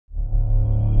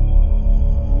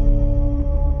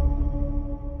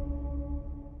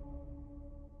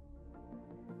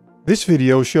This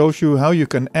video shows you how you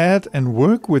can add and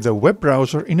work with a web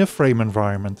browser in a Frame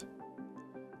environment.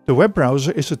 The web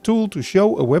browser is a tool to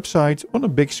show a website on a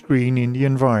big screen in the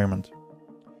environment.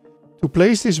 To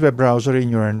place this web browser in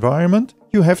your environment,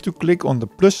 you have to click on the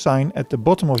plus sign at the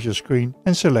bottom of your screen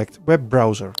and select Web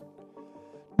Browser.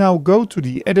 Now go to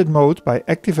the edit mode by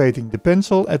activating the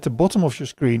pencil at the bottom of your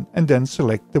screen and then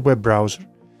select the web browser.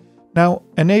 Now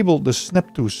enable the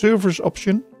Snap to Servers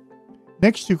option.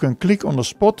 Next you can click on the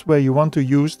spot where you want to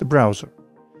use the browser.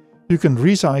 You can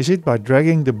resize it by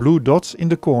dragging the blue dots in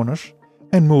the corners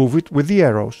and move it with the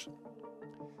arrows.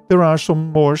 There are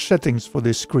some more settings for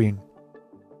this screen.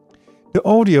 The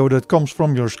audio that comes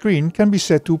from your screen can be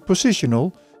set to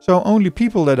positional, so only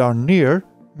people that are near,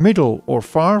 middle or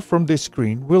far from this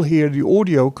screen will hear the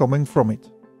audio coming from it.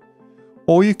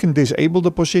 Or you can disable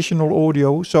the positional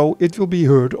audio so it will be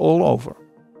heard all over.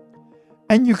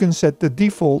 And you can set the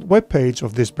default web page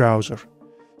of this browser.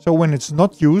 So when it's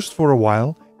not used for a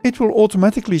while, it will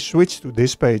automatically switch to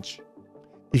this page.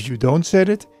 If you don't set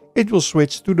it, it will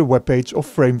switch to the web page of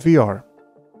FrameVR.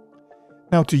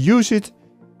 Now to use it,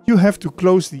 you have to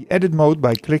close the edit mode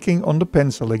by clicking on the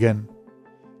pencil again.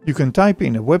 You can type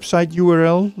in a website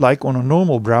URL like on a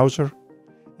normal browser.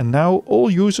 And now all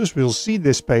users will see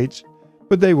this page,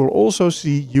 but they will also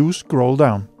see you scroll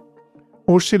down.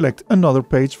 Or select another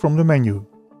page from the menu.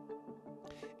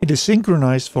 It is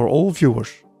synchronized for all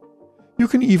viewers. You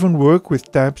can even work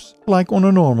with tabs like on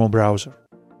a normal browser.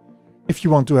 If you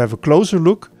want to have a closer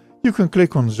look, you can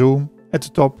click on Zoom at the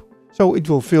top so it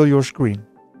will fill your screen.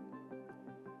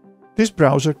 This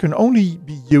browser can only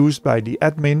be used by the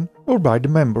admin or by the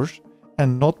members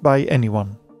and not by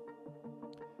anyone.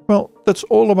 Well, that's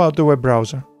all about the web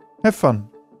browser. Have fun!